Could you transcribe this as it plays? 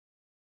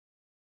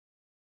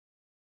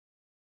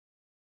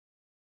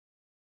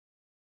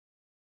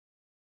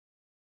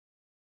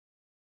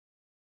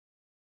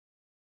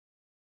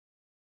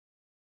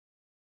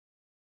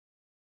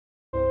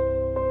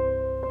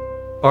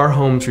Our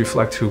homes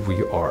reflect who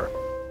we are.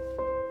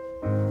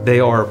 They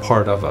are a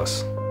part of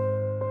us.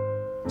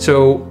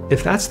 So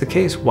if that's the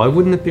case, why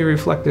wouldn't it be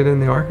reflected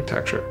in the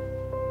architecture?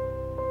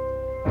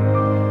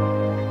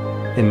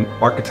 In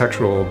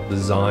architectural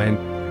design,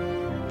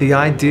 the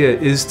idea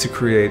is to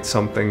create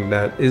something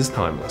that is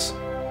timeless.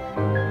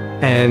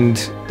 And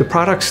the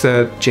products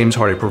that James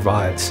Hardie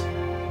provides,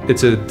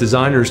 it's a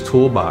designer's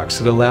toolbox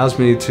that allows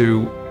me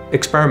to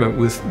experiment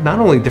with not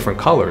only different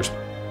colors,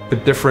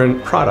 but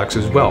different products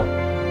as well.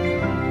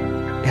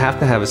 You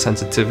have to have a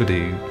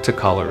sensitivity to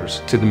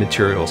colors, to the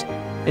materials,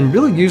 and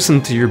really use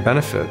them to your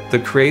benefit to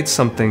create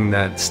something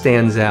that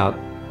stands out.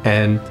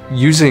 And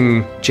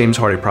using James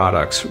Hardie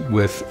products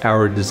with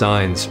our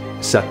designs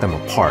set them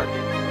apart.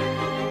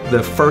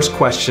 The first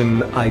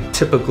question I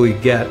typically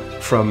get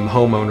from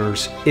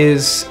homeowners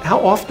is,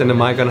 how often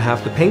am I going to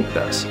have to paint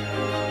this?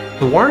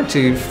 The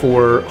warranty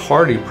for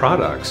Hardie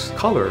products,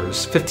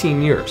 colors,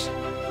 15 years.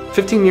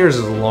 15 years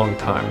is a long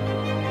time.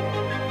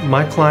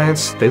 My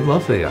clients, they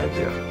love the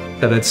idea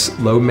that it's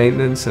low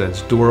maintenance and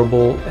it's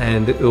durable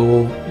and it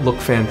will look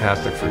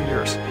fantastic for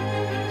years.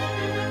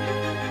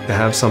 To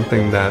have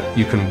something that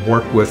you can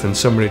work with in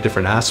so many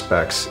different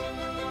aspects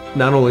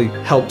not only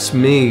helps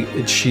me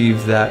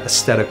achieve that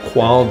aesthetic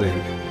quality,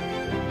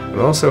 it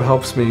also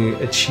helps me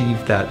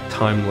achieve that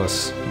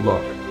timeless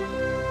look.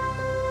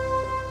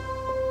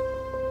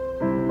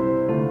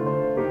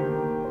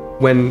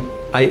 When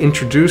I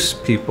introduce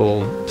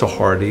people to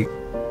Hardie,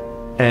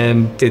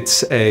 and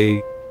it's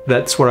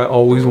that's what I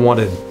always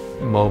wanted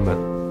moment.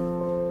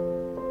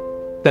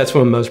 That's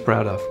what I'm most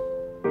proud of.